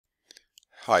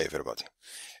Hi everybody.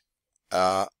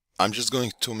 I'm just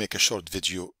going to make a short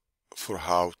video for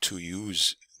how to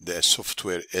use the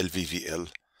software LVVL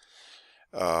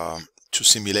to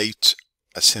simulate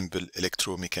a simple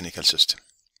electromechanical system.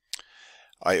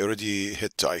 I already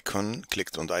hit the icon,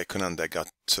 clicked on the icon, and I got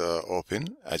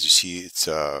open. As you see, it's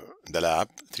the lab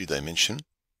 3-dimension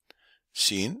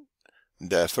scene.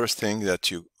 The first thing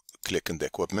that you click on the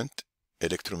equipment,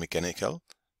 electromechanical,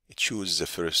 choose the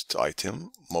first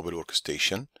item, mobile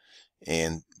workstation,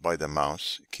 and by the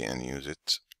mouse you can use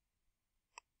it.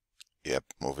 Yep,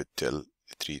 move it till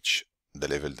it reach the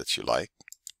level that you like,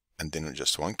 and then with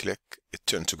just one click it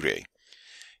turned to gray.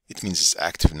 It means it's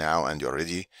active now and you're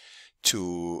ready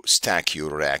to stack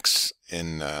your racks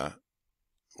in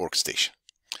workstation.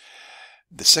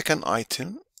 The second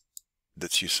item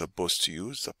that you're supposed to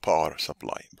use, the power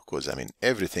supply, because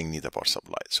everything needs a power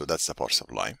supply, so that's the power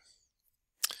supply.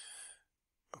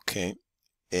 Okay,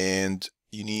 and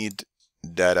you need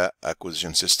data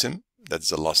acquisition system. That's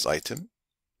the last item,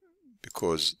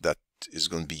 because that is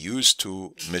going to be used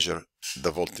to measure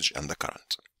the voltage and the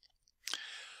current.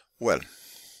 Well,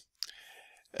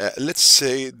 let's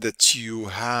say that you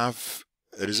have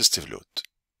a resistive load,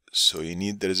 so you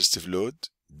need the resistive load.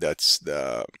 That's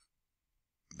the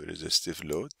resistive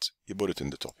load. You put it in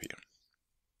the top here.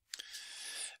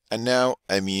 And now,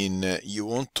 you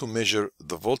want to measure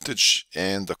the voltage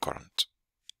and the current.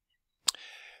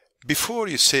 Before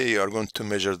you say you are going to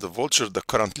measure the voltage or the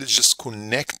current, let's just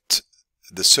connect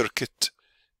the circuit,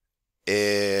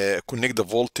 connect the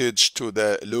voltage to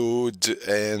the load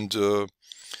and to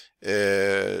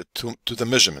the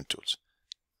measurement tools.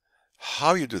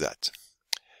 How you do that?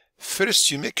 First,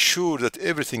 you make sure that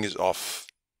everything is off.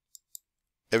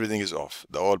 Everything is off.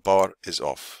 The all power is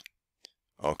off.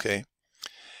 Okay.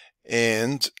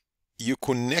 And you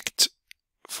connect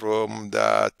from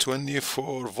the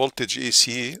 24 voltage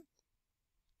AC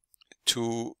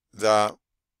to the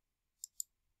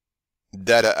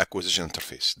data acquisition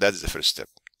interface. That's the first step.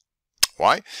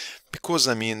 Why? Because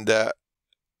the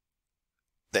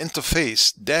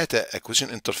interface, data acquisition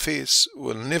interface,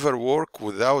 will never work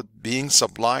without being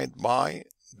supplied by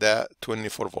the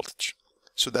 24 voltage.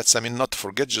 So that's not to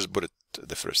forget, just put it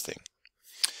the first thing.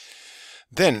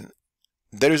 Then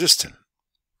the resistance,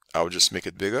 I'll just make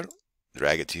it bigger,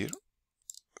 drag it here,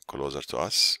 closer to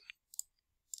us.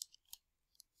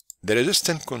 The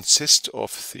resistance consists of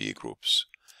 3 groups.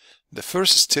 The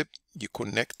first step, you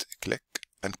connect, click,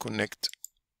 and connect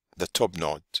the top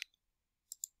node.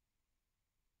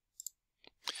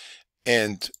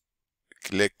 And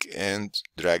click and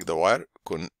drag the wire,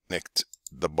 connect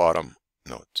the bottom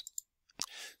node.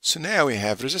 So now we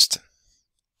have resistance.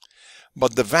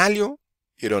 But the value,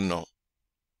 you don't know.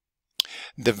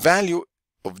 The value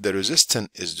of the resistance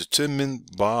is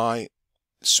determined by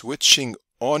switching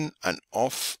on and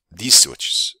off these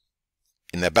switches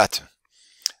in a pattern.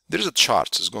 There is a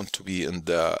chart. It's going to be in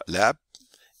the lab,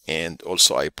 and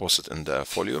also I posted in the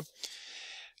folio.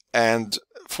 And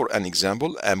for an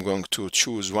example, I'm going to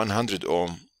choose 100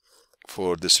 ohm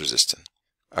for this resistance.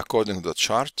 According to the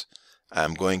chart,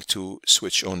 I'm going to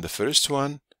switch on the first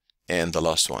one and the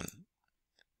last one,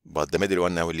 but the middle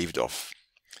one I will leave it off.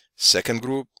 Second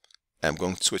group, I'm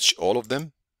going to switch all of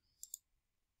them.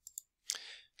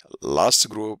 Last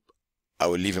group, I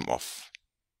will leave them off.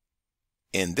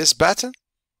 In this pattern,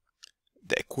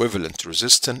 the equivalent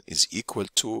resistance is equal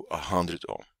to 100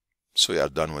 ohm. So you are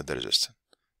done with the resistance.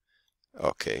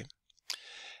 Okay.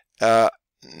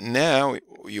 Now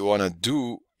you want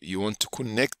to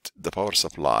connect the power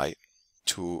supply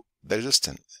to the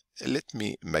resistance. Let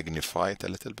me magnify it a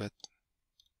little bit.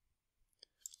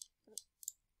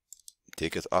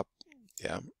 Take it up,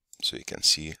 yeah, so you can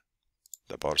see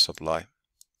the power supply.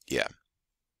 Yeah,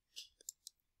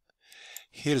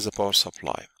 here's the power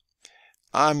supply.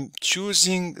 I'm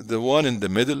choosing the one in the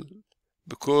middle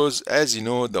because, as you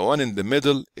know, the one in the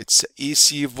middle, it's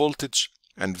AC voltage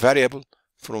and variable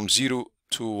from 0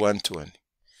 to 120.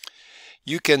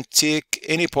 You can take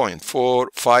any point, 4,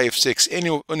 5, 6, any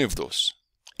of those,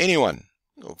 any one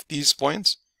of these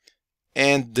points,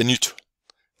 and the neutral.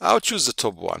 I'll choose the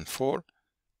top one, 4,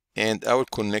 and I will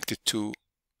connect it to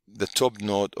the top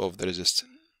node of the resistor.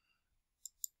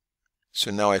 So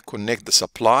now I connect the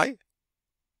supply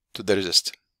to the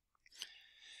resistor,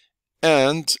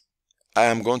 and I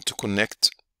am going to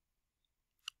connect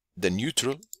the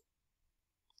neutral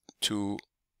to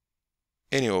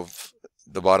any of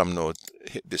the bottom node.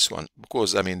 Hit this one,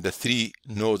 because the 3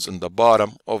 nodes on the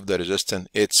bottom of the resistor,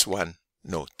 it's one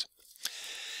node.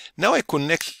 Now I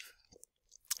connect,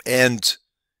 and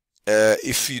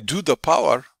if you do the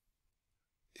power,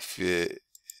 if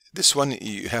This one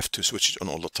you have to switch it on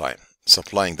all the time,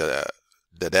 supplying the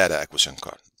data acquisition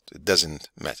card. It doesn't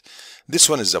matter. This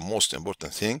one is the most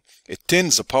important thing. It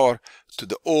turns the power to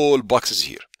the all boxes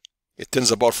here. It turns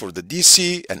the power for the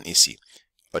DC and AC.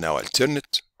 But now I'll turn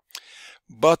it.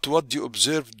 But what do you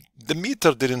observe? The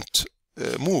meter didn't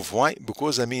move. Why?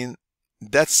 Because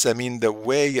that's the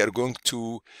way you're going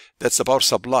to, that's the power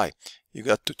supply. You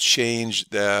got to change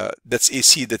that's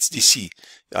AC, that's DC.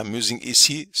 I'm using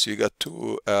AC, so you got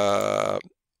to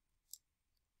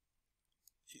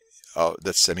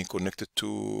that's connected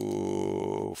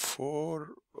to 4.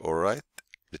 All right,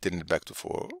 return it back to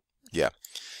 4. Yeah,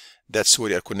 that's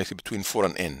where you are connected between 4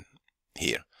 and N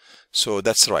here. So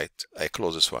that's right. I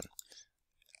close this one.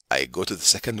 I go to the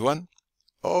second one.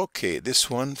 Okay, this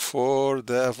one for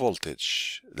the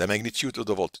voltage, the magnitude of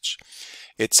the voltage.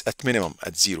 It's at minimum,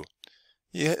 at 0.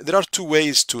 Yeah, there are 2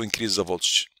 ways to increase the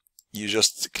voltage. You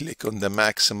just click on the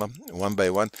maximum one by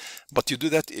one, but you do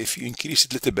that if you increase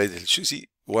it little by little. You see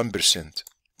 1%,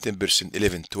 10%,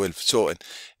 11, 12, so on.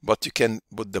 But you can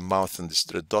put the mouse on this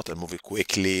red dot and move it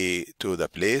quickly to the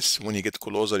place. When you get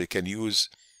closer, you can use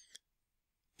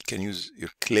your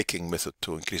clicking method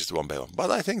to increase it one by one.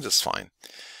 But I think that's fine.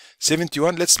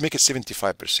 71, let's make it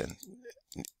 75%.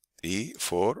 3,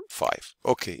 4, 5.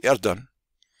 Okay, you're done.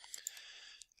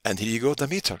 And here you go, the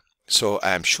meter. So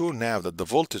I am sure now that the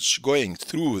voltage going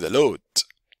through the load.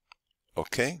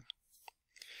 Okay.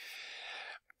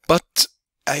 But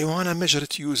I want to measure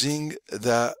it using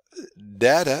the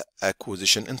data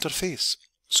acquisition interface.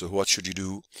 So what should you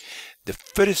do? The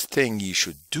first thing you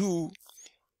should do,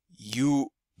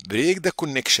 you break the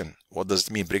connection. What does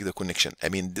it mean, break the connection?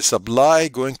 The supply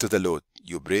going to the load.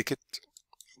 You break it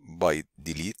by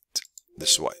delete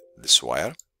this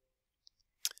wire.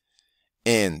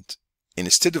 And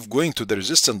instead of going to the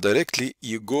resistance directly,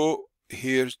 you go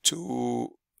here to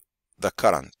the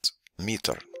current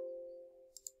meter.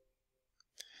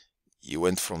 You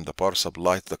went from the power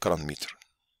supply to the current meter.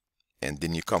 And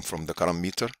then you come from the current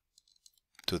meter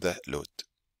to the load.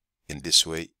 In this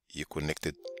way, you connect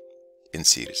it in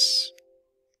series.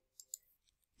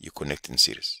 You connect in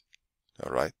series.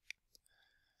 All right.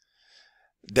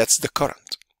 That's the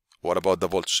current. What about the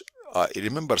voltage?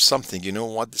 Remember something, you know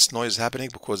what this noise is happening?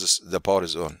 Because the power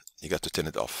is on. You got to turn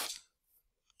it off.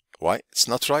 Why? It's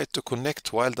not right to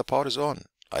connect while the power is on.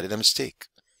 I did a mistake.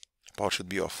 Power should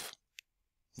be off.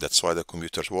 That's why the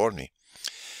computer warned me.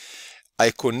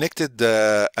 I connected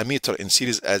the ammeter in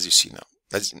series as you see now.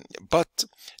 But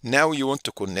now you want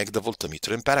to connect the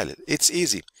voltmeter in parallel. It's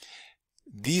easy.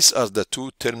 These are the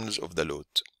 2 terminals of the load.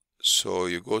 So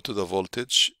you go to the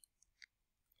voltage,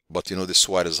 but you know this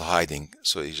wire is hiding,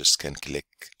 so you just can click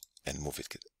and move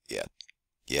it.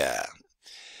 Yeah.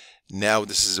 Now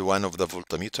this is one of the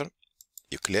voltmeter.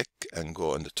 You click and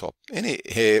go on the top. Any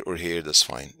here or here, that's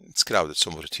fine. It's crowded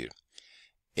somewhere here.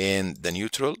 And the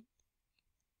neutral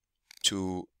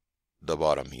to the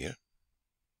bottom here.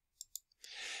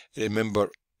 Remember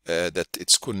that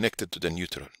it's connected to the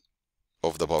neutral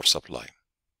of the power supply.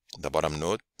 The bottom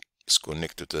node is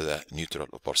connected to the neutral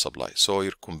of power supply. So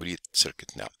your complete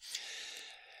circuit now.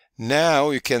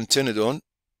 Now you can turn it on.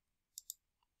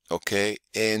 Okay,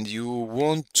 and you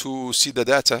want to see the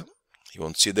data. You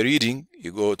want to see the reading.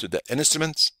 You go to the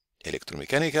instruments,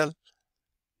 electromechanical,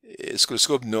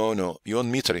 oscilloscope. No, you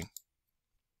want metering.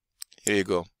 Here you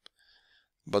go.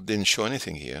 But didn't show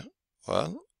anything here.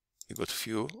 Well, you got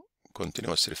few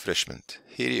continuous refreshment.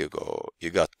 Here you go. You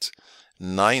got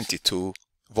 92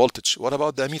 voltage. What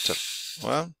about the ammeter?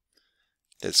 Well,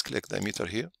 let's click the ammeter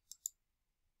here.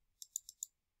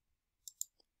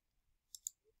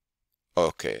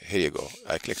 Okay, here you go.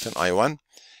 I clicked on I1.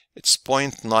 It's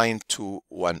 0.921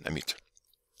 ammeter.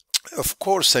 Of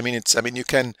course, you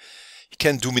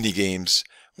can do many games.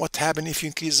 What happened if you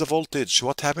increase the voltage?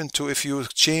 What happened to if you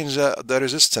change the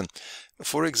resistance?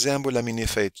 For example,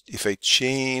 if I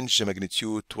change the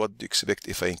magnitude, what do you expect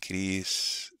if I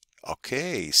increase?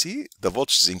 Okay, see, the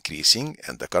voltage is increasing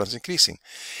and the current is increasing,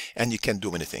 and you can do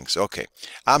many things. Okay,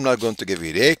 I'm not going to give you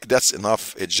a break. That's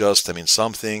enough. It's just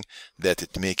something that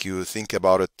it make you think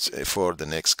about it for the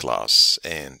next class.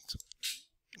 And